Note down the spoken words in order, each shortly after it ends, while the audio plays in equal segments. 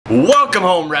Welcome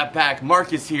home, Rat Pack.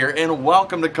 Marcus here, and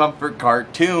welcome to Comfort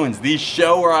Cartoons, the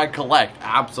show where I collect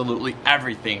absolutely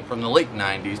everything from the late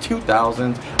 90s,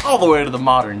 2000s, all the way to the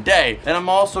modern day. And I'm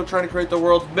also trying to create the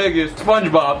world's biggest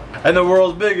Spongebob and the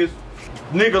world's biggest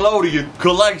Nickelodeon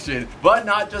collection. But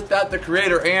not just that, the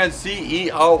creator and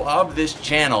CEO of this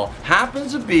channel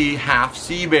happens to be half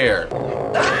sea bear.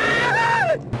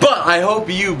 But I hope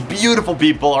you beautiful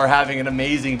people are having an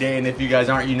amazing day, and if you guys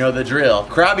aren't, you know the drill.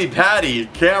 Krabby Patty,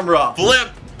 camera, flip.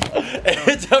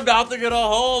 It's about to get a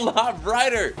whole lot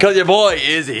brighter because your boy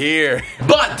is here.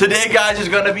 But today, guys, is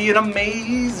going to be an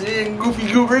amazing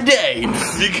goofy goober day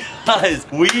because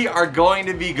we are going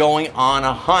to be going on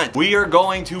a hunt. We are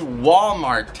going to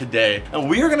Walmart today, and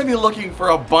we are going to be looking for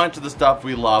a bunch of the stuff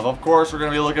we love. Of course, we're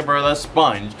going to be looking for the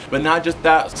sponge, but not just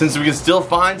that. Since we can still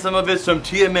find some of it, some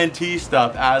TMNT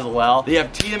stuff as well. They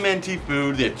have TMNT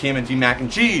food, they have TMNT mac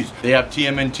and cheese, they have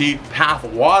TMNT Path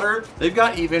water, they've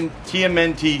got even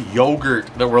TMNT yogurt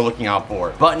that we're looking out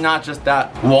for. But not just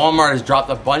that, Walmart has dropped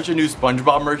a bunch of new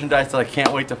SpongeBob merchandise that I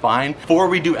can't wait to find. Before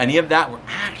we do any of that, we're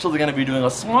actually going to be doing a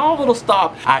small little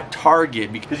stop at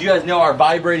Target because you guys know our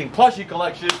Vibrating plushie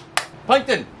collection.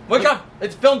 Plankton, wake up!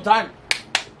 It's film time!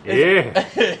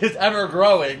 It's ever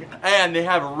growing. And they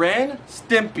have Ren,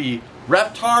 Stimpy,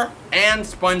 Reptar, and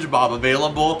SpongeBob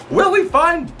available. Will we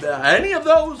find any of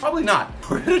those? Probably not.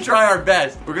 We're gonna try our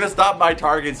best. We're gonna stop by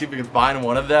Target and see if we can find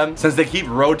one of them. Since they keep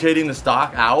rotating the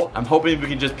stock out, I'm hoping we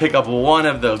can just pick up one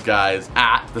of those guys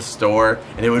at the store,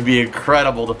 and it would be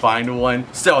incredible to find one.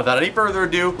 So without any further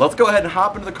ado, let's go ahead and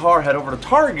hop into the car, head over to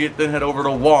Target, then head over to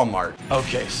Walmart.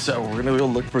 Okay, so we're gonna go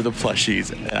look for the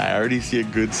plushies, and I already see a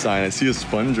good sign. I see a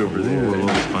sponge over there. Ooh,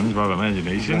 SpongeBob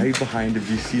Imagination? Right behind if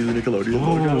you see the Nickelodeon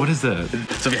logo. What is that?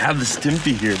 So we have the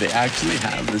Stimpy here. They actually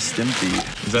have the Stimpy.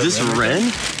 Is this Ren?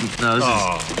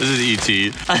 No, this is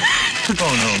E.T.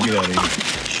 Oh no, get out of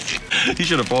here. He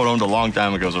should have phoned home a long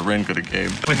time ago so Ren could have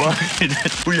came. But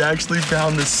we actually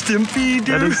found the Stimpy, dude.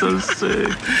 That is so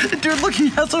sick. Dude, look, he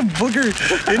has a booger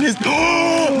in his...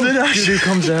 Dude, it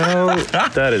comes out.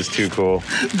 That is too cool.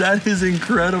 That is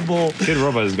incredible. Kid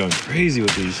Robot is going crazy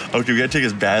with these. Okay, we gotta take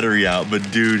his battery out, but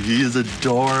dude, he is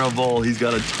adorable. He's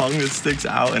got a tongue that sticks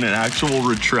out and an actual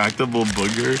retractable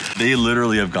booger. They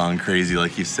literally have gone crazy,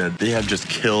 like you said. They have just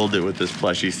killed it with this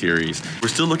plushie series. We're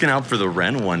still looking out for the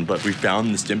Ren one, but we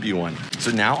found the Stimpy one.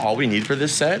 So now all we need for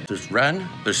this set, there's Ren,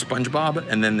 there's SpongeBob,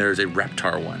 and then there's a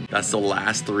Reptar one. That's the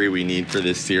last three we need for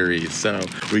this series. So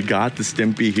we got the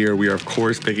Stimpy here. We are of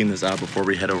course picking this up before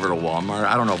we head over to Walmart.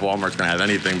 I don't know if Walmart's gonna have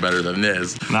anything better than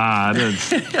this. Nah, I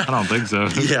don't think so.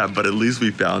 Yeah, but at least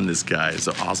we found this guy.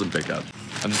 So awesome pickup.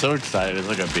 I'm so excited. It's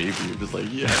like a baby. I'm just like,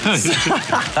 yes.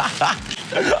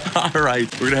 All right,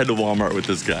 we're gonna head to Walmart with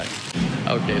this guy.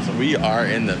 Okay, so we are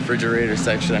in the refrigerator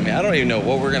section. I mean, I don't even know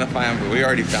what we're gonna find, but we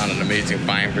already found an amazing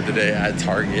find for today at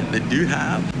Target. They do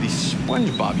have the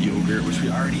SpongeBob yogurt, which we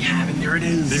already have, and there it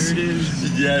is. There it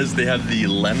is. Yes, they have the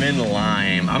lemon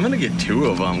lime. I'm gonna get two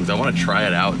of them because I want to try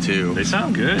it out too. They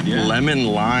sound good, yeah. Lemon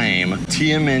lime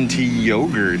TMNT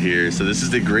yogurt here. So this is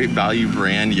the Great Value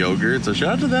brand yogurt. So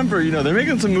shout out to them for, you know, they're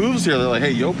making some moves here. They're like,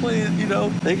 hey, yo, play, you know,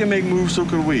 they can make moves, so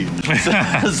can we.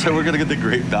 So we're gonna get the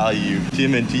Great Value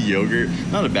TMNT yogurt.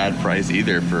 Not a bad price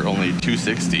either for only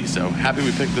 $2.60. So happy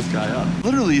we picked this guy up.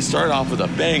 Literally started off with a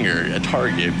banger at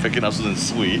Target, picking up something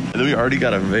sweet. And then we already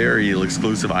got a very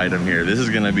exclusive item here. This is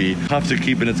gonna be tough to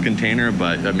keep in its container,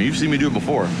 but I mean, you've seen me do it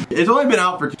before. It's only been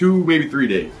out for 2, maybe 3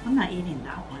 days. I'm not eating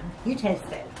that one. You taste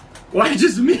it. Why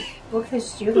just me? Well,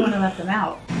 because you're the one who left them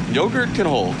out. Yogurt can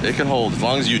hold. It can hold as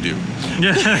long as you do.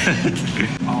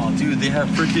 Oh, dude, they have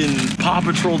freaking Paw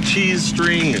Patrol cheese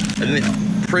string. And they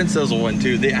have Princess one,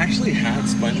 too. They actually had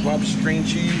SpongeBob string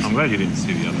cheese. I'm glad you didn't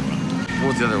see the other one.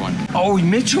 What's the other one? Oh,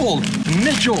 Mitchell!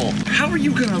 Mitchell! How are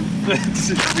you gonna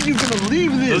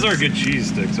leave this? Those are good cheese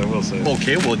sticks, I will say.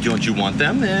 Okay, well, don't you want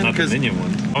them then? Not the Minion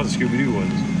ones. I want the Scooby-Doo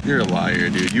ones. You're a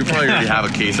liar, dude. You probably already have a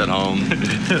case at home.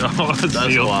 Oh,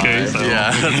 that's why. Case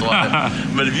yeah, that's why.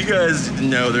 But if you guys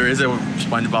know, there is a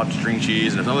SpongeBob string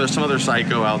cheese, and if there's some other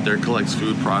psycho out there collects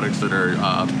food products that are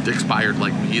expired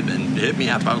like me, then hit me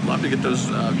up. I would love to get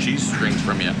those cheese strings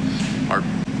from you. Or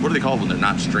what do they call them when they're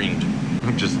not stringed?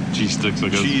 Just cheese sticks, I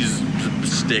guess. Cheese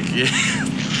stick, yeah.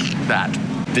 That.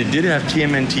 They did have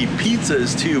TMNT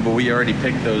pizzas too, but we already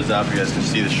picked those up. You guys can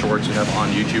see the shorts we have on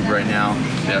YouTube right now.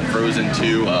 They have Frozen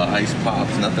 2, ice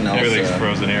pops, nothing else. Everything's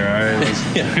frozen here, all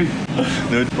right?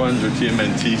 Yeah. No sponge or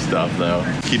TMNT stuff though.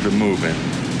 Keep it moving.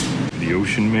 The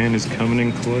Ocean Man is coming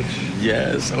in clutch.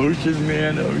 Yes, Ocean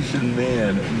Man,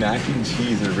 mac and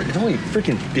cheese. It's only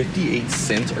freaking 58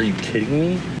 cents. Are you kidding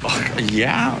me?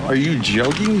 Yeah, are you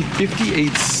joking?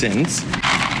 58 cents?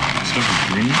 stuff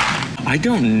is green? I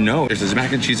don't know. There's this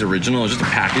mac and cheese original. It's just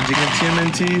a packaging of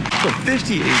TMNT. But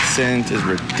 58 cents is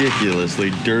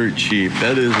ridiculously dirt cheap.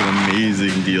 That is an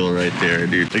amazing deal right there,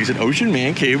 dude. Like I said, Ocean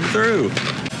Man came through.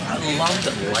 I love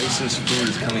that licensed food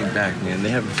is coming back, man. They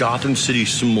have Gotham City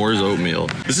s'mores oatmeal.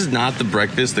 This is not the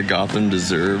breakfast that Gotham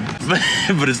deserved,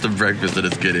 but it's the breakfast that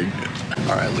it's getting.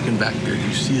 All right, looking back there, do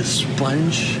you see a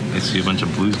sponge? I see a bunch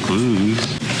of Blue's Clues.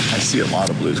 I see a lot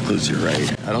of Blue's Clues, you're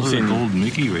right. I don't see a any gold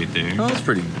Mickey right there. Oh, that's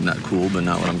pretty not cool, but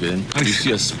not what I'm getting. Do you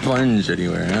see a sponge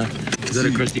anywhere, huh? Is that a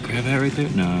Krusty Krab hat right there?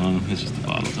 No, it's just a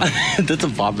bottle. That's a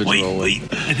Bobbage roll. Wait.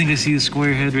 I think I see a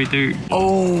square head right there.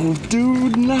 Oh,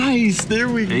 dude, nice. There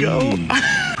we go.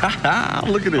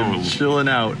 Look at him chilling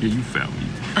out. Yeah, you found me.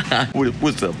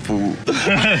 What's up, fool? All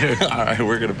right,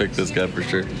 we're gonna pick this guy for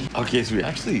sure. Okay, so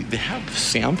they have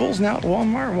samples now at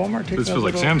Walmart. Walmart takes this feels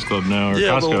like Sam's Club now or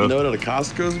Costco. Costco. A little note out of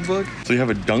Costco's book. So you have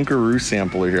a Dunkaroo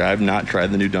sampler here. I have not tried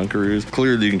the new Dunkaroos.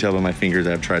 Clearly, you can tell by my fingers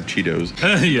I've tried Cheetos.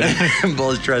 Yeah. But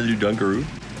let's try the new Dunkaroo.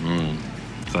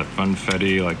 It's that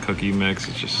funfetti like cookie mix.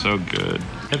 It's just so good.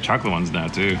 They have chocolate ones now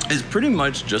too. It's pretty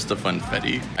much just a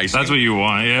funfetti icing. That's what you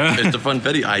want, yeah. It's the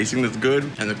funfetti icing that's good,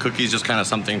 and the cookie's just kind of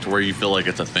something to where you feel like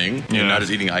it's a thing. You're not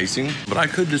just eating icing. But I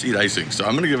could just eat icing, so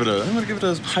I'm gonna give it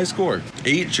a high score.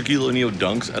 8 Shaquille O'Neal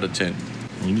dunks out of 10.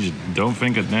 You just don't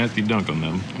think a nasty dunk on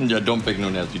them. Yeah, don't pick no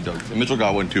nasty dunks. And Mitchell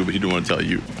got one too, but he didn't want to tell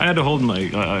you. I had to hold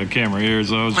my camera here,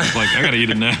 so I was just like, I gotta eat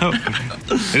it now.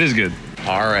 It is good.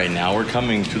 All right, now we're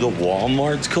coming to the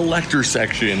Walmart's collector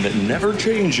section that never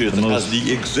changes and has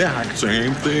the exact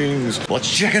same things. Let's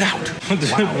check it out.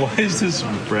 Wow. Why is this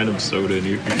random soda in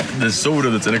here? The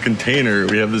soda that's in a container.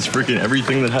 We have this freaking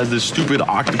everything that has this stupid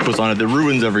octopus on it that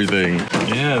ruins everything.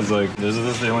 Yeah, it's like, is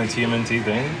this the only TMNT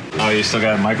thing? Oh, you still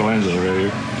got Michelangelo right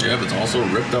here. Yeah, but it's also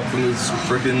ripped up from this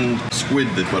freaking squid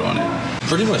they put on it.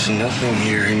 Pretty much nothing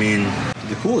here. I mean,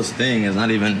 the coolest thing is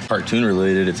not even cartoon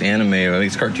related, it's anime. I think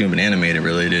it's cartoon but animated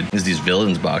related. Is these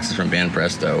villains boxes from Van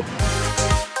Presto.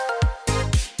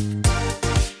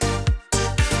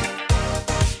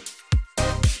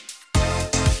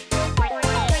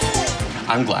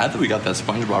 I'm glad that we got that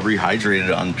Spongebob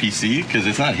rehydrated on PC because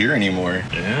it's not here anymore.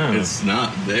 Yeah. It's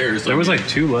not there. So there was like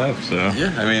 2 left, so.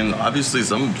 Yeah, I mean, obviously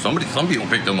some people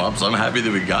picked them up, so I'm happy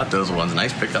that we got those ones.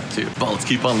 Nice pickup too. But let's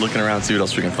keep on looking around, see what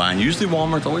else we can find. Usually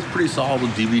Walmart's always pretty solid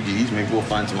with DVDs. Maybe we'll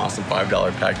find some awesome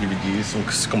 $5 pack DVDs, some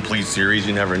complete series,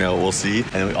 you never know, we'll see.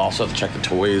 And then we also have to check the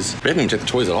toys. We haven't even checked the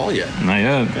toys at all yet. Not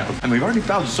yet. Yeah. I mean, we've already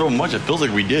found so much, it feels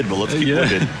like we did, but let's keep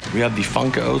looking. We have the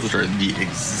Funkos, which are the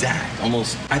exact,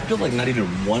 almost, I feel like not even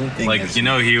one thing. Like, you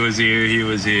know, he was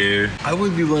here. I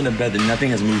would be willing to bet that nothing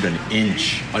has moved an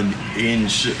inch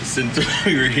since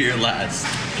we were here last.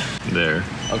 There.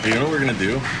 Okay, you know what we're gonna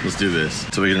do? Let's do this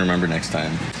so we can remember next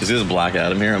time. You see this Black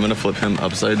Adam here? I'm gonna flip him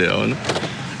upside down.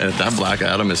 And if that Black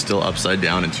Adam is still upside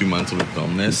down in 2 months when we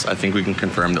film this, I think we can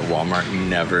confirm that Walmart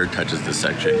never touches this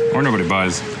section. Or nobody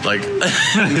buys. Like,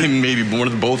 maybe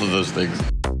both of those things.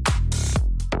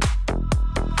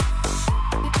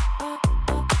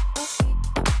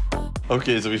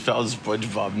 Okay, so we found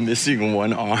SpongeBob missing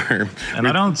one arm. And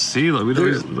I don't see, like,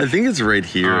 I think it's right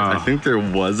here. I think there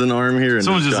was an arm here. And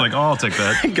someone's just like, oh, I'll take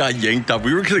that. It got yanked up.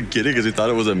 We were gonna get it because we thought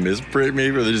it was a misprint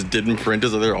maybe, or they just didn't print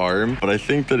his other arm. But I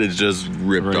think that it's just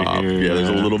ripped off. Here, yeah, there's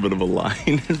a little bit of a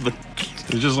line. But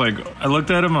it's just like, I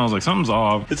looked at him and I was like, something's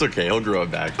off. It's okay, he'll grow it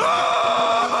back.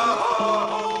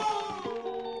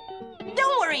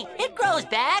 It grows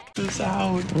back. This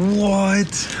out.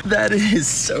 What? That is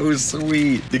so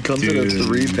sweet. It comes in a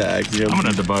 3-pack. I'm gonna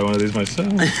have to buy one of these myself.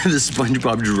 The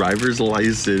SpongeBob driver's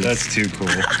license. That's too cool.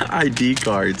 ID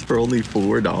cards for only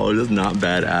 $4. That's not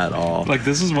bad at all. Like,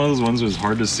 this is one of those ones that's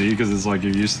hard to see because it's like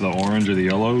you're used to the orange or the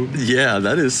yellow. Yeah,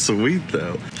 that is sweet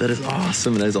though. That is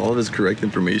awesome. It has all of his correct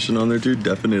information on there too.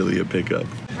 Definitely a pickup.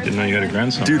 Didn't know you had a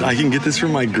grandson. Dude, I can get this for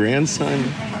my grandson.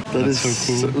 That's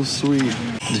so cool. So sweet.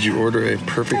 Did you order a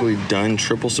perfectly done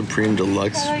Triple Supreme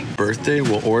Deluxe birthday?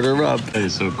 We'll order up. That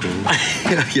is so cool.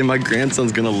 Yeah, my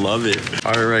grandson's gonna love it.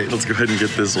 All right, let's go ahead and get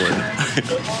this one.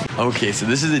 Okay, so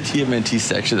this is the TMNT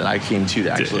section that I came to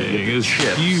actually get the it's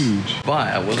chips. Huge. But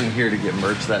I wasn't here to get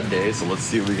merch that day, so let's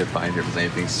see if we can find here if there's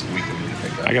anything sweet for me to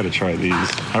pick up. I gotta try these.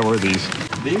 How were these?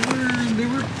 They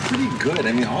were pretty good.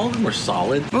 I mean, all of them were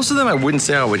solid. Most of them I wouldn't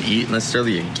say I would eat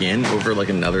necessarily again over like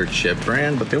another chip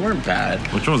brand, but they weren't bad.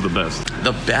 Which one was the best?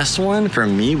 The best one for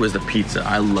me was the pizza.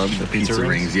 I love the pizza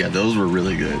rings. Yeah, those were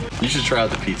really good. You should try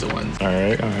out the pizza ones. All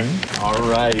right. All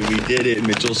right, we did it.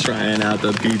 Mitchell's trying out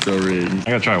the pizza ring.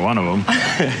 I gotta try one of them.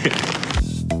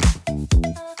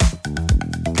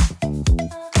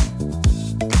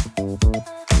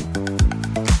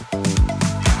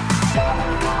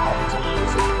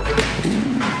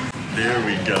 Here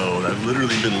we go. I've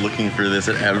literally been looking for this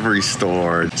at every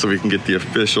store so we can get the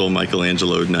official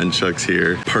Michelangelo nunchucks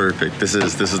here. Perfect. This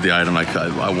is the item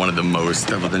I wanted the most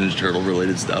of the Ninja Turtle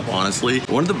related stuff, honestly.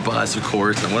 I wanted the bus, of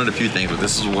course. I wanted a few things, but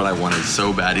this is what I wanted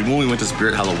so bad. Even when we went to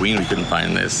Spirit Halloween, we couldn't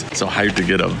find this. So hyped to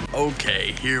get them.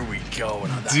 Okay, here we go.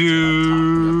 Now that's dude, what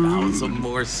I'm talking about. Some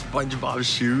more SpongeBob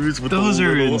shoes with those the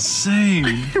are little,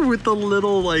 insane. with the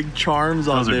little like charms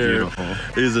on there. Those are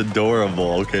beautiful. It is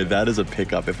adorable. Okay, that is a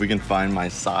pickup. If we can find my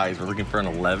size, we're looking for an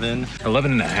 11.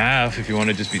 11 and a half if you want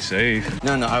to just be safe.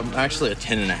 No, I'm actually a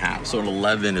 10 and a half, so an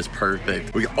 11 is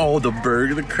perfect. We got the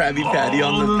burger, the Krabby Patty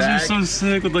on the back. Those are so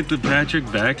sick with like the Patrick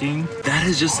backing. That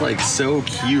is just like so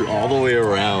cute all the way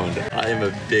around. I am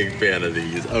a big fan of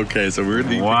these. Okay, so we're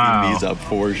gonna be picking these up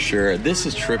for sure.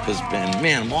 This trip has been,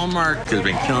 man, Walmart has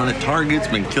been killing it. Target's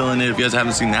been killing it. If you guys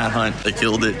haven't seen that hunt, they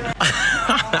killed it.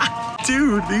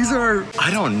 Dude, these are, I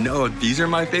don't know if these are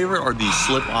my favorite or these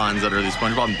slip-ons that are the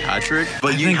SpongeBob and Patrick.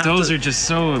 But I think those are just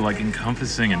so like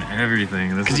encompassing and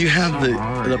everything. Because you have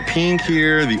the pink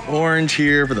here, the orange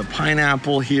here, for the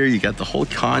pineapple here. You got the whole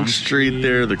conch street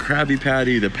there, the Krabby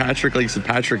Patty, the Patrick, like you said,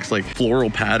 Patrick's like floral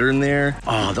pattern there.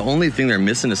 Oh, the only thing they're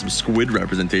missing is some squid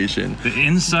representation. The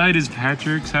inside is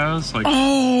Patrick's house. Like,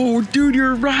 oh, dude,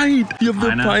 you're right. You have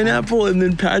the pineapple and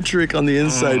then Patrick on the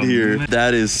inside here. Man.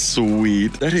 That is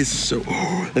sweet. That is so.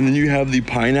 And then you have the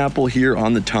pineapple here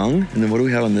on the tongue. And then what do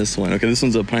we have on this one? Okay, this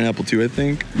one's a pineapple too, I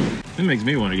think. It makes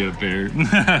me want to get a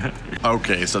pair.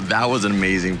 Okay, so that was an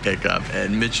amazing pickup.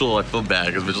 And Mitchell, I feel bad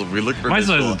because Mitchell, we look for my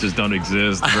Mitchell. sizes just don't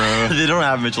exist, bro. They don't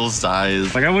have Mitchell's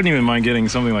size. Like, I wouldn't even mind getting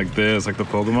something like this. Like, the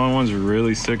Pokemon ones are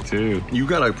really sick, too. You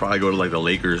gotta probably go to, like, the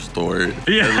Lakers store.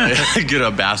 Yeah. And, like, get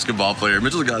a basketball player.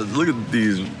 Mitchell's got, look at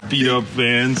these beat-up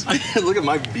Vans. Look at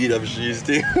my beat-up shoes,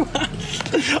 too.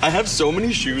 I have so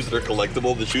many shoes that are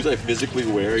collectible. The shoes I physically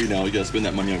wear, you know, you gotta spend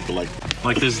that money on collecting.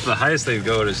 Like, the highest they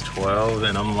go is 12,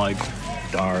 and I'm like,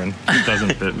 darn, it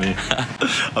doesn't fit me.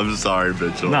 I'm sorry,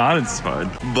 Mitchell. No, it's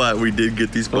fine. But we did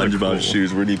get these SpongeBob cool.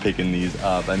 shoes. We're gonna be picking these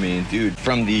up. I mean, dude,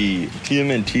 from the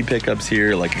TMNT pickups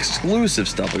here, like exclusive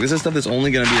stuff. Like this is stuff that's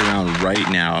only gonna be around right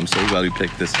now. I'm so glad we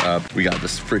picked this up. We got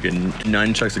this freaking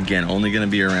nunchucks again, only gonna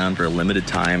be around for a limited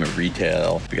time at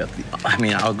retail. We got the, I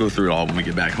mean, I'll go through it all when we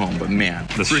get back home, but man.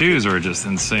 The shoes were just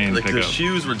insane. Like the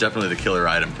shoes were definitely the killer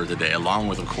item for today, along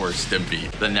with, of course, Stimpy.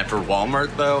 The net for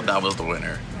Walmart, though, that was the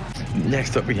winner.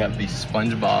 Next up, we have the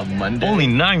SpongeBob Monday. Only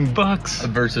 $9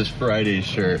 versus Friday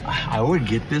shirt. I would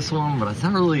get this one, but it's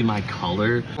not really my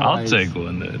color. I'll take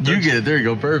one then. You get it. There you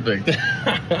go. Perfect.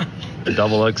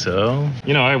 Double XL.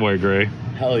 You know I wear gray.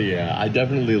 Hell yeah. I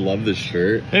definitely love this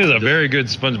shirt. It is a very good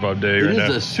SpongeBob day right now. It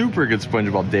is a super good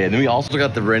SpongeBob day. And then we also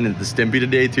got the Ren and the Stimpy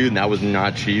today too, and that was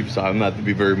not cheap, so I'm not to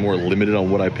be very more limited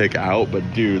on what I pick out.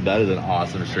 But dude, that is an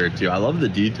awesome shirt too. I love the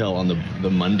detail on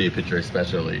the Monday picture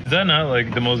especially. Is that not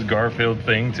like the most Garfield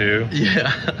thing too?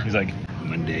 Yeah. He's like,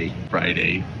 Monday,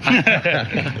 Friday.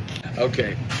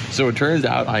 Okay, so it turns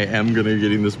out I am gonna be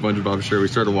getting the SpongeBob shirt. We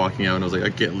started walking out and I was like, I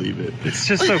can't leave it. It's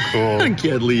just so cool. I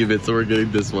can't leave it, so we're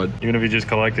getting this one. Even if you just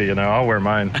collect it, you know, I'll wear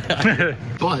mine.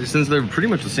 But since they're pretty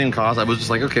much the same cost, I was just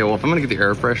like, okay, well, if I'm gonna get the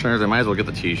air fresheners, I might as well get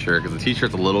the t-shirt because the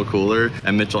t-shirt's a little cooler.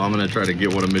 And Mitchell, I'm gonna try to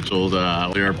get one of Mitchell's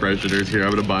air fresheners here. I'm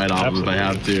gonna buy it off him if I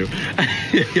have to.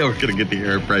 Yeah, we're gonna get the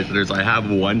air fresheners. I have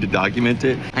one to document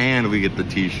it, and we get the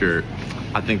t-shirt.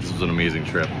 I think this was an amazing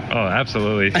trip. Oh,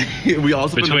 absolutely. We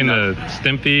also between the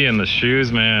Stimpy and the shoes,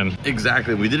 man.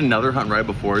 Exactly. We did another hunt right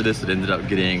before this. It ended up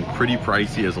getting pretty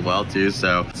pricey as well too.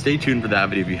 So stay tuned for that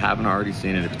video if you haven't already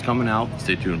seen it. If it's coming out,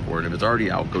 stay tuned for it. If it's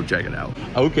already out, go check it out.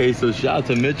 Okay, so shout out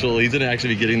to Mitchell. He's gonna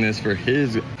actually be getting this for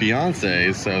his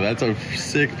fiance. So that's a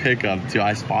sick pickup too.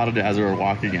 I spotted it as we were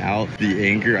walking out. The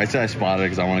anchor. I said I spotted it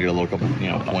because I want to get a local,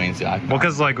 points. Yeah. Well,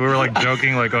 because like we were like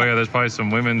joking, like, oh yeah, there's probably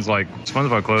some women's like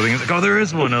SpongeBob clothing. It's like, oh, there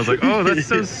is one. I was like, oh, that's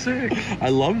so sick. I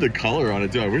love the color on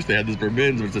it too. I wish they had this for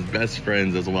men's, which is best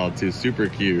friends as well too. Super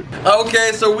cute.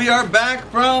 Okay, so we are back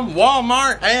from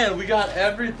Walmart and we got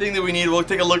everything that we need. We'll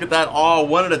take a look at that all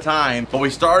one at a time. But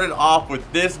we started off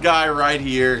with this guy right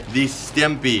here, the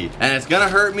Stimpy. And it's gonna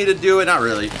hurt me to do it. Not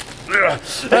really.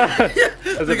 As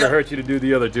if it hurt you to do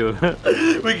the other two.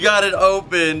 We got it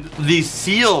opened. The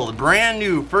sealed, brand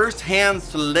new, first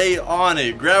hands to lay on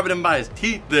it. Grabbing him by his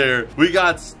teeth there. We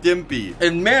got Stimpy.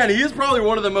 And man, he is probably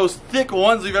one of the most thick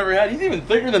ones we've ever had. He's even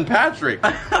thicker than Patrick.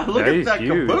 Look at that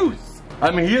caboose.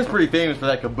 I mean, he is pretty famous for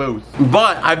that caboose.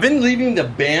 But I've been leaving the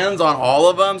bands on all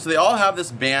of them, so they all have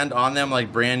this band on them,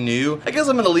 like brand new. I guess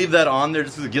I'm gonna leave that on there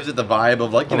just because it gives it the vibe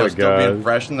of like, you know, still being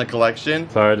fresh in the collection.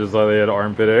 Sorry, I just thought they had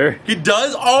armpit hair. He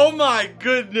does? Oh my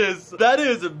goodness. That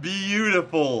is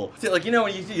beautiful. See, like, you know,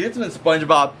 when you get something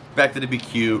SpongeBob, expected to be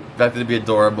cute, expected to be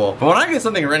adorable. But when I get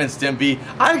something Ren and Stimpy,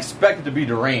 I expect it to be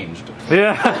deranged.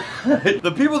 Yeah.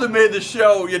 The people that made the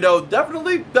show, you know,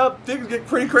 definitely things get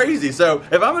pretty crazy. So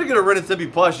if I'm gonna get a Ren and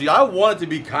Stimpy plushie, I want it to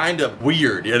be kind of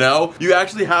weird, you know? You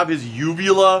actually have his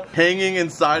uvula hanging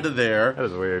inside of there. That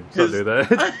is weird. Don't do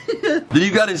that. Then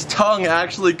you got his tongue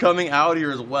actually coming out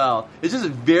here as well. It's just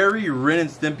very Ren and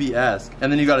Stimpy-esque. And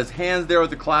then you got his hands there with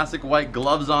the classic white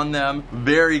gloves on them.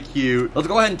 Very cute. Let's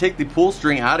go ahead and take the pull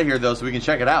string out of here though so we can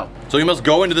check it out. So you must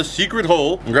go into the secret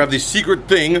hole and grab the secret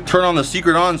thing, turn on the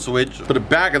secret on switch, put it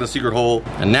back in the secret hole,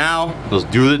 and now let's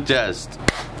do the test.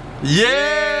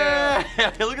 Yeah!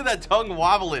 Look at that tongue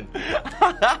wobbling. Let's go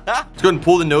ahead and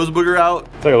pull the nose booger out.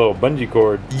 It's like a little bungee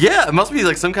cord. Yeah, it must be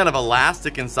like some kind of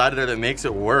elastic inside of there that makes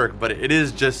it work, but it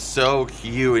is just so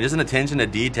cute. It is an attention to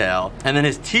detail. And then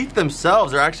his teeth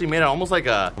themselves are actually made out almost like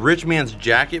a rich man's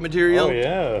jacket material. Oh,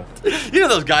 yeah. You know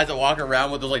those guys that walk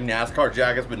around with those like NASCAR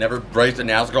jackets but never raced a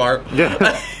NASCAR? Yeah.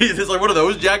 It's like one of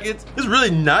those jackets. It's really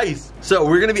nice. So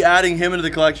we're gonna be adding him into the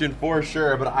collection for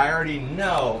sure, but I already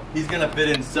know he's gonna fit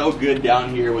in so good down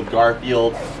here with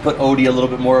Garfield. Put Odie a little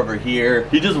bit more over here.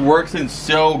 He just works in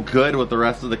so good with the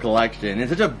rest of the collection. It's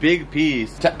such a big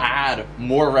piece to add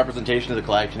more representation to the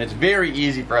collection. It's very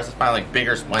easy for us to find like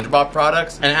bigger SpongeBob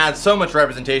products and add so much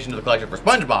representation to the collection for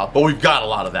SpongeBob, but we've got a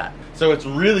lot of that. So it's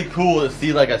really cool to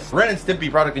see like a Ren and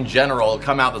Stimpy product in general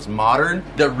come out that's modern,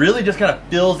 that really just kind of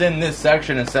fills in this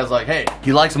section and says like, hey,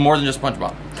 he likes him more than just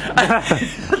SpongeBob.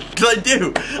 Because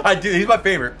I do, he's my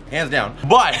favorite, hands down.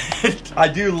 But I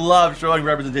do love showing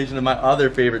representation of my other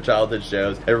favorite childhood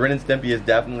shows, and Ren and Stimpy is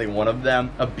definitely one of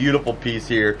them. A beautiful piece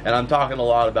here, and I'm talking a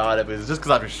lot about it, but it's just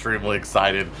because I'm extremely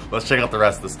excited. Let's check out the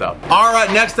rest of the stuff. All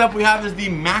right, next up we have is the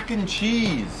mac and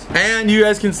cheese. And you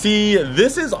guys can see,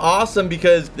 this is awesome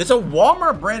because it's a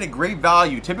Walmart branded great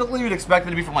value. Typically you'd expect it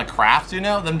to be from like crafts, you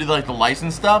know, them do like the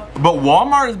licensed stuff. But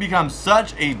Walmart has become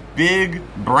such a big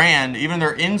brand, even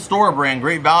their in-store brand,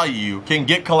 Great Value, can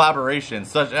get collaborations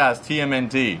such as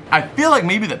TMNT. I feel like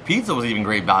maybe the pizza was even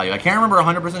Great Value. I can't remember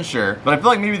 100% sure, but I feel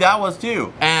like maybe that was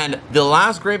too. And the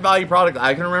last Great Value product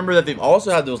I can remember that they've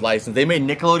also had those licensed, they made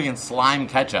Nickelodeon slime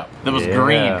ketchup that was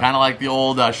green, kind of like the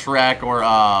old Shrek or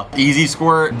Easy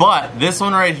Squirt. But this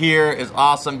one right here is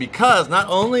awesome because not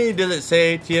only does it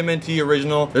say TMNT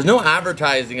original, there's no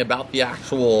advertising about the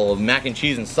actual mac and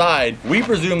cheese inside. We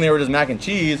presume they were just mac and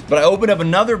cheese, but I opened up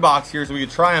another box here so we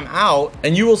could try them out,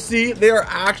 and you will see they are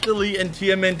actually in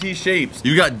TMNT shapes.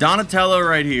 You got Donatello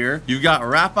right here, you've got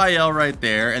Raphael right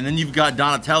there, and then you've got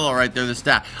Donatello right there, the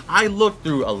staff. I looked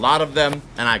through a lot of them,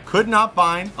 and I could not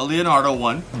find a Leonardo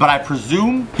one, but I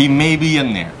presume he may be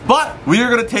in there. But we are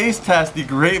gonna taste test the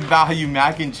Great Value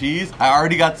mac and cheese. I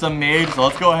already got some made, so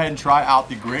let's go ahead and try out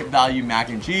the Great Value mac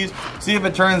and cheese, see if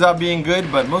it turns out being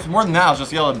good, but more than that, let's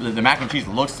just see how the mac and cheese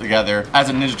looks together as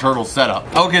a Ninja Turtle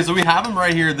setup. Okay, so we have them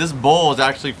right here. This bowl is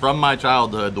actually from my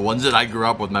childhood, the ones that I grew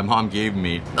up with, my mom gave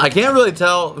me. I can't really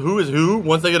tell who is who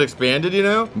once they get expanded, you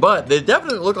know, but they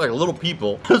definitely look like little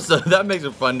people, so that makes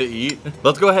it fun to eat.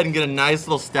 Let's go ahead and get a nice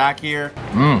little stack here.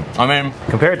 I mean,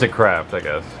 compared to Kraft, I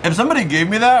guess. If somebody gave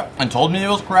me that and told me it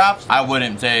was Kraft, I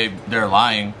wouldn't say they're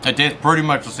lying. It tastes pretty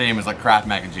much the same as like Kraft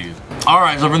mac and cheese. All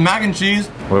right, so for the mac and cheese.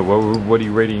 What are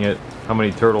you rating it? How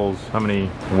many turtles? How many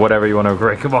whatever you want to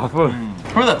rank them off of?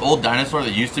 Remember that old dinosaur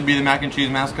that used to be the mac and cheese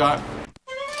mascot?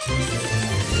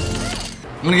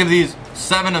 I'm gonna give these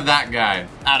 7 of that guy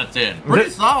out of 10. Pretty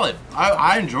solid.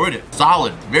 I enjoyed it.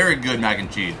 Solid. Very good mac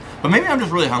and cheese. But maybe I'm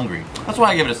just really hungry. That's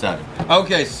why I give it a 7.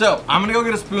 Okay, so I'm gonna go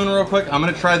get a spoon real quick. I'm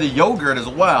gonna try the yogurt as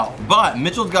well. But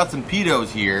Mitchell's got some Pitos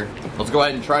here. Let's go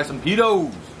ahead and try some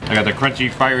Pitos. I got the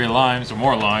crunchy, fiery lime, some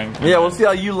more lime. Yeah, we'll see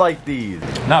how you like these.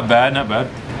 Not bad, not bad.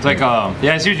 It's like,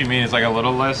 yeah, I see what you mean. It's like a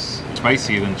little less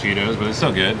spicy than Cheetos, but it's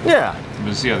still good. Yeah.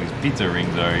 Let's see how these pizza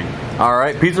rings are. All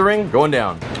right, pizza ring, going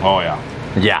down. Oh, yeah.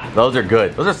 Yeah, those are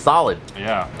good. Those are solid.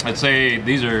 Yeah, I'd say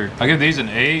these are, I give these an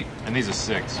 8 and these a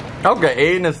 6. Okay,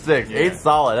 8 and a 6. Yeah. 8's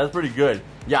solid, that's pretty good.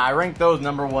 Yeah, I ranked those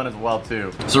 #1 as well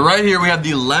too. So right here we have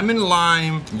the lemon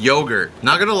lime yogurt.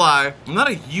 Not gonna lie, I'm not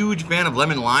a huge fan of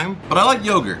lemon lime, but I like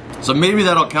yogurt. So maybe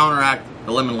that'll counteract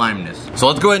the lemon limeness. So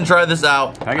let's go ahead and try this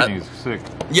out. Packaging is sick.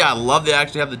 Yeah, I love they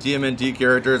actually have the TMNT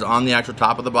characters on the actual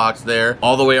top of the box there.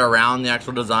 All the way around, the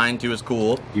actual design too is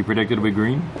cool. You predicted it'll be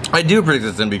green? I do predict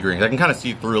it's gonna be green. I can kind of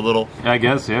see through a little. I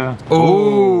guess, yeah.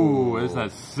 Ooh, it's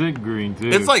that sick green too.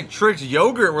 It's like Trix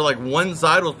yogurt where like one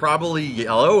side was probably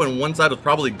yellow and one side was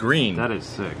probably green. That is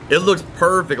sick. It looks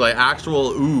perfect, like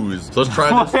actual ooze. So let's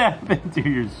try What this. happened to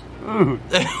your spoon?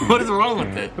 What is wrong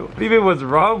with it? What do you mean what's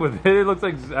wrong with it? It looks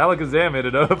like Alakazam hit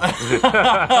it up.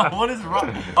 What is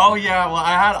wrong? Oh yeah, well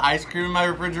I had ice cream in my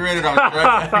refrigerator and I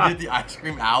was trying to get the ice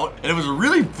cream out and it was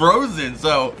really frozen,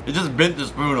 so it just bent the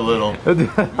spoon a little.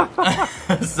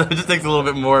 So it just takes a little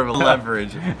bit more of a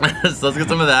leverage. So let's get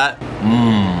some of that.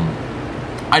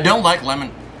 I don't like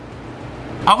lemon.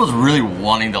 I was really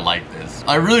wanting to like this.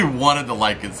 I really wanted to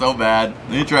like it so bad. Let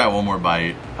me try one more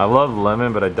bite. I love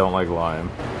lemon, but I don't like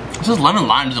lime. It's just lemon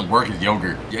lime doesn't work as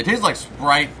yogurt. It tastes like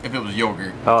Sprite if it was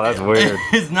yogurt. Oh, that's weird.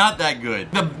 It's not that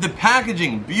good. The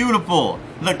packaging, beautiful.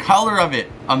 The color of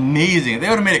it, amazing. If they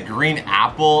would have made it green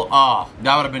apple, oh,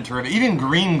 that would have been terrific. Even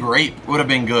green grape would have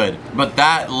been good. But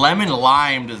that lemon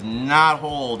lime does not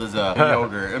hold as a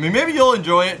yogurt. I mean, maybe you'll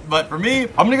enjoy it, but for me,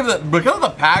 I'm gonna give it, because of the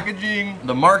packaging,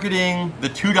 the marketing, the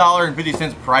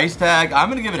 $2.50 price tag, I'm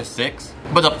gonna give it a 6.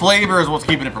 But the flavor is what's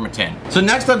keeping it from a 10. So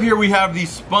next up here we have the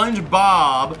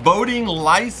Spongebob boating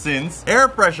license air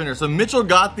freshener. So Mitchell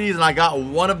got these and I got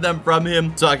one of them from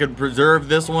him so I could preserve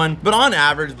this one. But on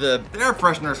average, the air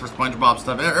fresheners for Spongebob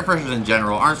stuff, air fresheners in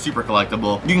general, aren't super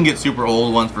collectible. You can get super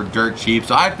old ones for dirt cheap.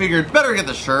 So I figured better get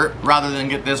the shirt rather than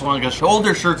get this one, because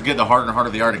older shirts get the harder and harder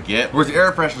they are to get, whereas the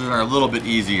air fresheners are a little bit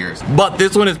easier. But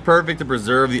this one is perfect to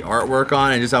preserve the artwork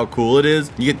on and just how cool it is.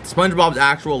 You get Spongebob's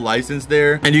actual license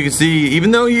there, and you can see,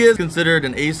 even though he is considered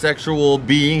an asexual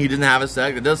being, he doesn't have a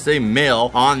sex, it does say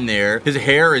male on there. His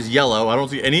hair is yellow. I don't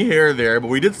see any hair there, but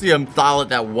we did see him style it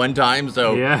that one time,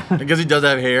 so yeah. I guess he does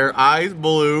have hair. Eyes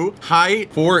blue,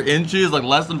 height 4 inches, like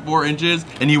less than 4 inches,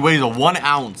 and he weighs 1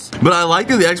 ounce. But I like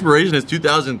that the expiration is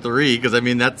 2003, because I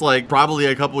mean, that's like probably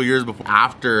a couple years before,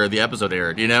 after the episode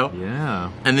aired, you know? Yeah.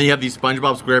 And then you have the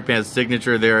SpongeBob SquarePants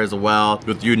signature there as well,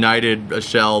 with United, a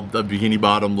shell, the Bikini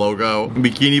Bottom logo,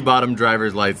 Bikini Bottom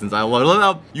driver's license. I love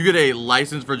how you get a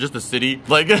license for just a city,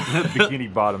 like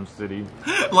Bikini Bottom City.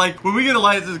 Like when we get a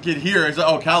license kit here, it's like,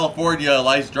 oh, California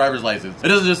license, driver's license. It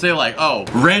doesn't just say like, oh,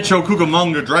 Rancho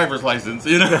Cucamonga driver's license,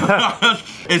 you know?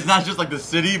 It's not just like the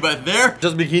city, but there,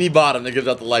 just Bikini Bottom that gives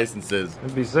out the licenses.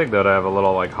 It'd be sick though to have a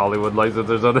little like Hollywood license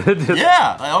or something.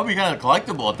 Yeah, that would be kind of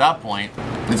collectible at that point.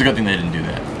 It's a good thing they didn't do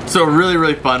that. So really,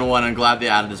 really fun one. I'm glad they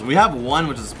added this. We have one,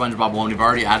 which is a SpongeBob one. We've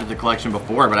already added the collection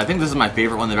before, but I think this is my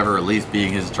favorite one they've ever released,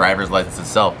 being his driver's license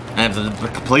itself. And if the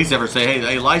police ever say,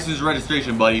 hey, license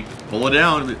registration, buddy, pull it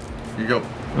down. Here you go.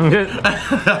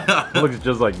 Looks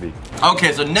just like me.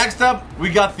 Okay, so next up, we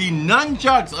got the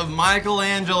nunchucks of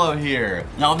Michelangelo here.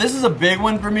 Now, this is a big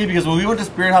one for me because when we went to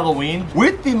Spirit Halloween,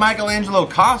 with the Michelangelo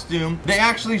costume, they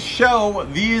actually show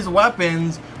these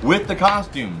weapons with the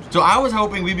costumes. So I was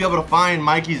hoping we'd be able to find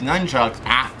Mikey's nunchucks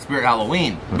at Spirit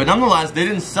Halloween. But nonetheless, they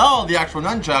didn't sell the actual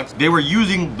nunchucks. They were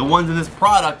using the ones in this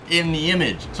product in the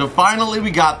image. So finally,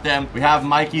 we got them. We have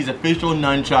Mikey's official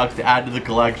nunchucks to add to the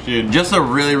collection. Just a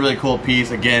really, really cool piece.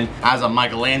 Again, as a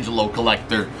Michelangelo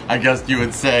collector, I guess you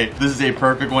would say this is a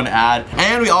perfect one to add.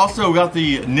 And we also got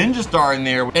the Ninja Star in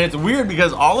there. And it's weird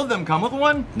because all of them come with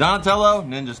one. Donatello,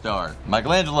 Ninja Star.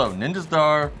 Michelangelo, Ninja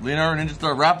Star. Leonardo, Ninja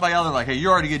Star. Raphael, they're like, hey,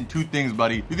 you're already getting 2 things,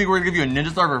 buddy. You think we're gonna give you a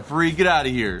Ninja Star for free? Get out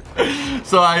of here.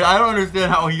 So I don't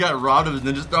understand how he got robbed of his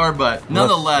Ninja Star, but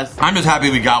nonetheless, I'm just happy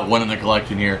we got one in the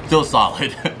collection here. Still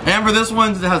solid. And for this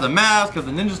one, it has a mask, has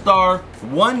a Ninja Star,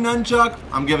 1 nunchuck.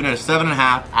 I'm giving it a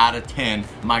 7.5 out of 10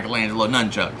 Michelangelo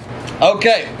nunchucks.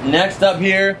 Okay, next up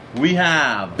here, we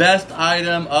have best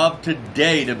item of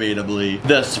today, debatably,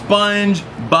 the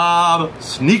SpongeBob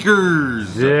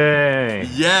sneakers. Yay.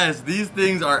 Yes, these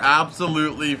things are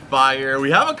absolutely fire.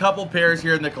 We have a couple pairs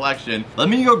here in the collection. Let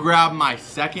me go grab my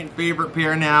second favorite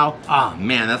pair now. Oh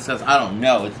man, that's I don't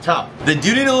know, it's tough. They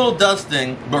do need a little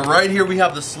dusting, but right here we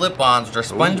have the slip-ons, which are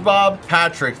SpongeBob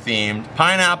Patrick themed.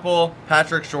 Pineapple,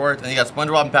 Patrick shorts, and you got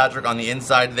SpongeBob and Patrick on the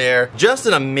inside there. Just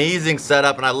an amazing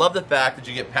setup, and I love the fact that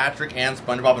you get Patrick and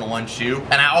SpongeBob in one shoe.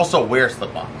 And I also wear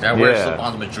slip-ons. I wear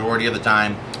slip-ons the majority of the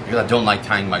time because I don't like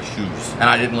tying my shoes. And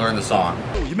I didn't learn the song.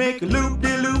 You make a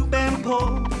loop-de-loop and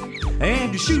pull,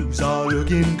 and your shoes are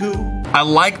looking cool. I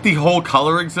like the whole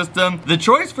coloring system. The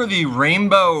choice for the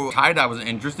rainbow tie-dye was an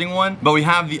interesting one, but we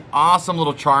have the awesome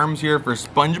little charms here for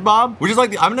SpongeBob, which is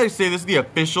like, I'm gonna say this is the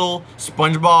official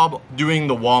SpongeBob doing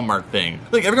the Walmart thing.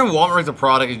 Like every time Walmart makes a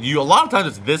product, a lot of times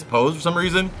it's this pose for some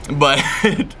reason, but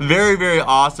very, very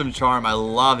awesome charm. I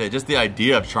love it. Just the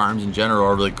idea of charms in general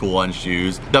are really cool on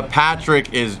shoes. The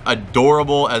Patrick is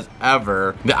adorable as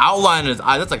ever. The outline in his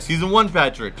eye, that's like season 1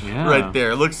 Patrick right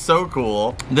there. It looks so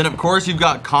cool. Then of course you've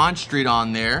got Constree Street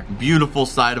on there. Beautiful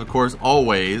side, of course,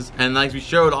 always. And like we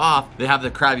showed off, they have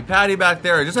the Krabby Patty back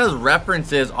there. It just has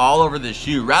references all over the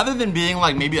shoe. Rather than being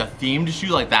like maybe a themed shoe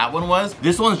like that one was,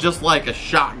 this one's just like a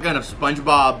shotgun of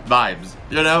SpongeBob vibes,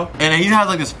 you know? And it even has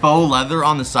like this faux leather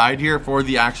on the side here for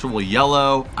the actual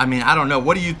yellow. I mean, I don't know.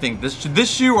 What do you think? This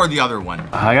shoe or the other one?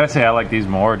 I gotta say I like these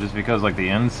more just because like the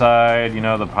inside, you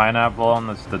know, the pineapple on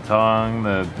the tongue,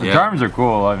 the charms are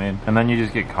cool, I mean. And then you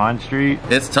just get Con Street.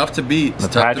 It's tough to beat. The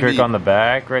Patrick on the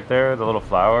back right there, the little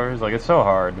flowers. Like, it's so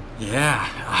hard. Yeah,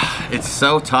 it's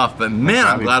so tough. But man,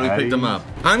 I'm glad we picked them up.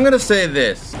 I'm gonna say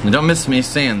this. And don't miss me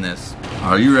saying this.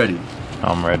 Are you ready?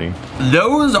 I'm ready.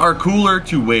 Those are cooler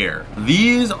to wear.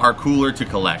 These are cooler to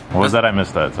collect. What was that? I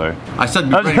missed that, sorry. I said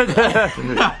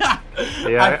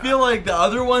yeah. I feel like the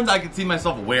other ones, I could see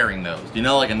myself wearing those. You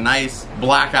know, like a nice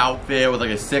black outfit with like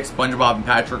a sick SpongeBob and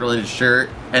Patrick related shirt,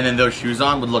 and then those shoes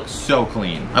on would look so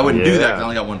clean. I wouldn't do that because I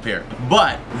only got one pair.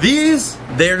 But these,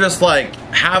 they're just like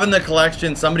having the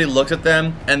collection, somebody looks at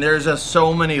them, and there's just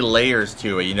so many layers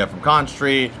to it. You know, from Con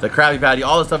Street, the Krabby Patty,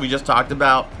 all the stuff we just talked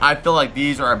about. I feel like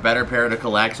these are a better pair to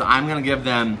collect, so I'm gonna give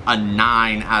them a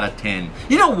 9 out of 10.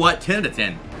 You know what? 10 out of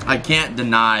 10. I can't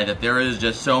deny that there is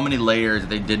just so many layers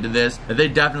that they did to this that they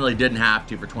definitely didn't have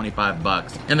to for 25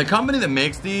 bucks. And the company that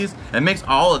makes these and makes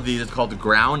all of these is called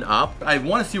Ground Up. I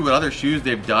want to see what other shoes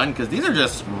they've done because these are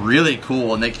just really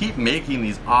cool and they keep making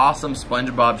these awesome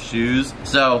SpongeBob shoes.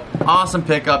 So awesome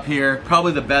pickup here,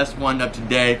 probably the best one up to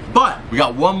date. But we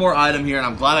got one more item here and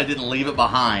I'm glad I didn't leave it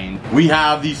behind. We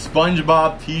have the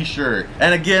SpongeBob t-shirt.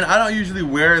 And again, I don't usually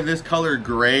wear this color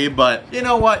gray, but you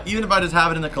know what? Even if I just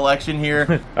have it in the collection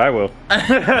here, I will.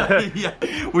 Yeah,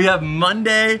 we have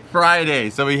Monday, Friday.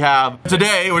 So we have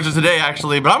today, which is today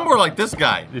actually, but I'm more like this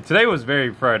guy. Today was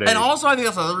very Friday. And also I think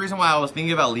that's another reason why I was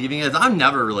thinking about leaving is I'm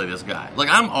never really this guy. Like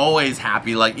I'm always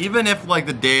happy. Like even if like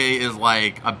the day is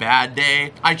like a bad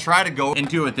day, I try to go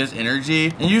into it with this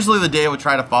energy. And usually the day would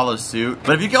try to follow suit.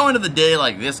 But if you go into the day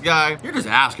like this guy, you're just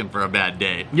asking for a bad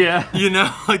day. Yeah. You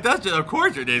know, like that's just, of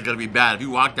course your day's gonna be bad if you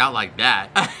walked out like that.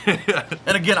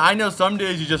 And again, I know some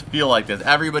days you just feel like this.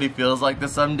 Everybody feels like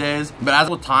this some days, but as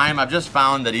with time, I've just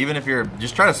found that even if you're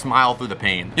just try to smile through the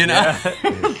pain, you know,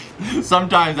 yeah.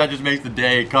 Sometimes that just makes the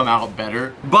day come out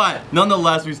better. But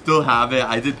nonetheless, we still have it.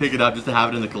 I did pick it up just to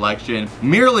have it in the collection,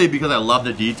 merely because I love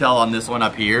the detail on this one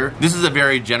up here. This is a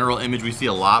very general image we see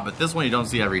a lot, but this one you don't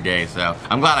see every day, so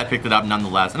I'm glad I picked it up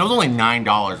nonetheless. And it was only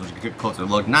 $9, which is a closer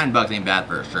look. $9 ain't bad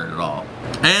for a shirt at all.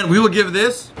 And we will give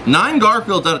this 9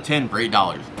 Garfields out of 10 for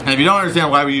 $8. And if you don't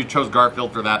understand why we chose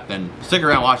Garfield for that, then stick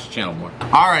around and watch the channel more.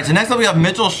 Alright, so next up we have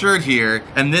Mitchell's shirt here,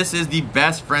 and this is the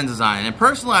Best Friends design. And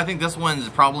personally, I think this one is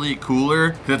probably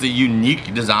cooler because it's a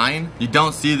unique design. You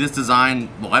don't see this design,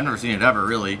 well, I've never seen it ever,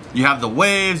 really. You have the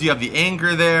waves, you have the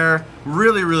anchor there.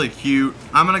 Really, really cute.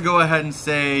 I'm gonna go ahead and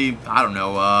say, I don't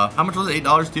know, how much was it,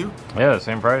 $8 too? Yeah,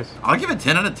 same price. I'll give it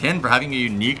 10 out of 10 for having a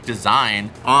unique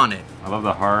design on it. I love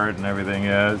the heart and everything,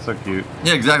 yeah, it's so cute.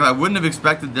 Yeah, exactly. I wouldn't have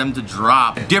expected them to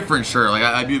drop a different shirt. Like,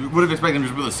 I would have expected them to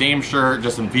just put the same shirt,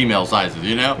 just in female sizes,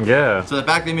 you know? Yeah. So the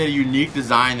fact they made a unique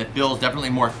design that feels definitely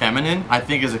more feminine, I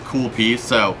think is a cool piece.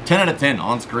 So 10 out of 10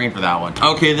 on screen for that one.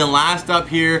 Okay, then last up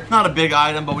here, not a big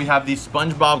item, but we have the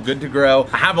SpongeBob Good to Grow.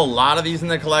 I have a lot of these in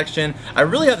the collection. I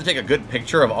really have to take a good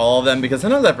picture of all of them because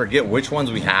sometimes I forget which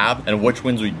ones we have and which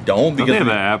ones we don't. Because they have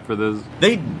an app for this?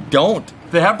 They don't.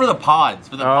 They have for the pods.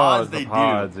 For the pods, they do.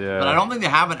 Yeah. But I don't think they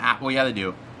have an app. Well, yeah, they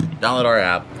do. Download our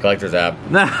app, Collector's app.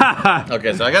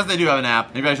 Okay, so I guess they do have an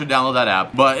app. Maybe I should download that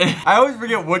app. But I always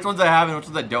forget which ones I have and which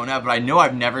ones I don't have. But I know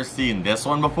I've never seen this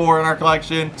one before in our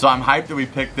collection. So I'm hyped that we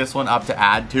picked this one up to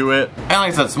add to it. And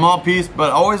like I said, small piece, but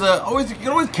you can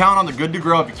always count on the Good to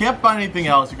Grow. If you can't find anything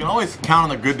else, you can always count on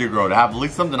the Good to Grow to have at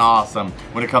least something awesome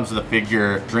when it comes to the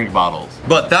figure drink bottles.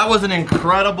 But that was an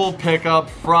incredible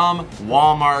pickup from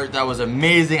Walmart. That was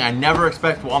amazing. I never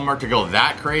expect Walmart to go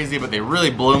that crazy, but they really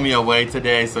blew me away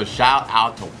today. So shout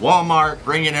out to Walmart,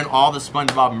 bringing in all the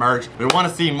SpongeBob merch. We want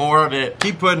to see more of it.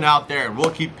 Keep putting it out there and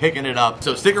we'll keep picking it up.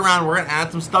 So stick around, we're gonna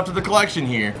add some stuff to the collection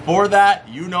here. For that,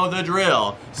 you know the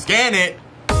drill. Scan it.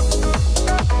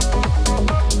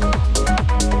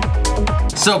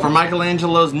 So for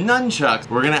Michelangelo's nunchucks,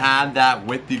 we're gonna add that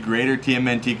with the greater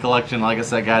TMNT collection. Like I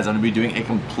said, guys, I'm gonna be doing a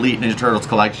complete Ninja Turtles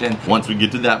collection once we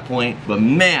get to that point. But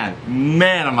man,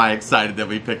 am I excited that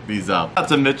we picked these up. Shout out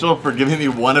to Mitchell for giving me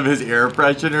one of his air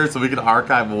fresheners so we can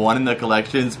archive one in the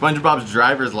collection, SpongeBob's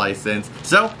driver's license.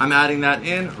 So I'm adding that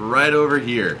in right over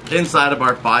here, inside of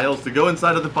our files to go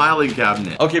inside of the filing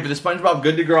cabinet. Okay, for the SpongeBob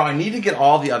Good to Grow, I need to get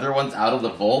all the other ones out of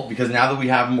the vault because now that we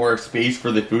have more space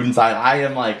for the food inside, I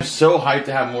am like so hyped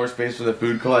to have more space for the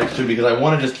food collection because I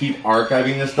want to just keep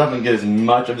archiving this stuff and get as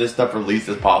much of this stuff released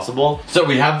as possible. So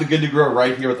we have the Good to Grow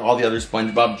right here with all the other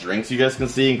SpongeBob drinks you guys can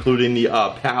see, including the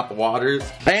Pap Waters.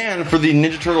 And for the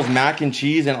Ninja Turtles mac and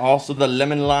cheese and also the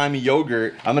lemon lime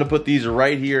yogurt, I'm gonna put these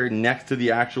right here next to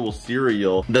the actual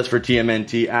cereal that's for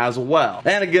TMNT as well.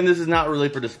 And again, this is not really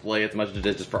for display as much as it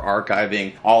is just for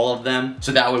archiving all of them,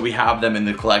 so that way we have them in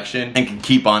the collection and can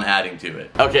keep on adding to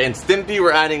it. Okay, and Stimpy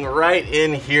we're adding right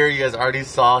in here. You guys already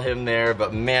saw him there,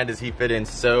 but man, does he fit in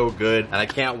so good. And I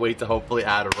can't wait to hopefully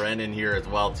add Ren in here as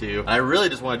well too. And I really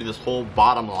just want to do this whole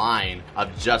bottom line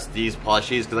of just these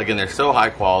plushies because again, they're so high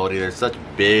quality. They're such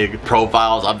big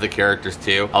profiles of the characters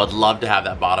too. I would love to have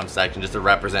that bottom section just to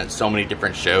represent so many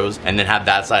different shows, and then have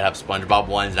that side have SpongeBob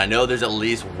ones. And I know there's at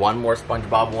least one more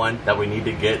SpongeBob one that we need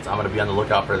to get, so I'm gonna be on the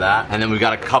lookout for that. And then we've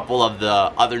got a couple of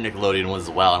the other Nickelodeon ones as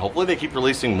well, and hopefully they keep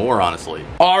releasing more, honestly.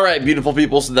 Alright, beautiful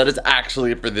people, so that is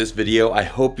actually it for this video. I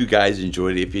hope you guys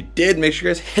enjoyed it. If you did, make sure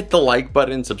you guys hit the like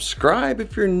button, subscribe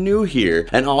if you're new here,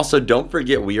 and also don't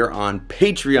forget we are on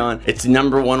Patreon. It's the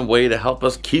 #1 way to help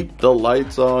us keep the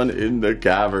lights on in the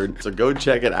cavern, so go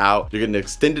check it out. You're getting an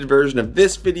extended version of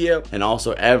this video and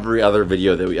also every other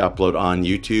video that we upload on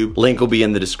YouTube. Link will be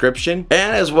in the description.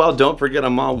 And as well, don't forget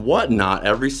I'm on Whatnot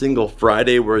every single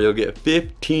Friday where you'll get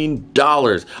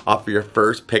 $15 off of your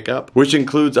first pickup, which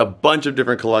includes a bunch of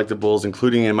different collectibles,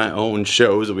 including in my own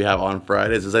shows that we have on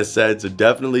Fridays, as I said. So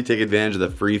definitely take advantage of the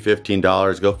free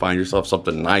 $15. Go find yourself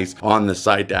something nice on the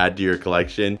site to add to your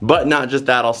collection. But not just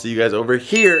that, I'll see you guys over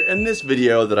here in this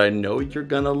video that I know you're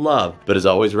gonna love. But as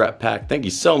always, Rat Pack, thank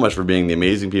you so much for being the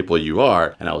amazing people you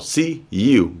are, and I'll see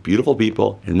you, beautiful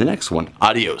people, in the next one.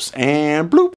 Adios and bloop.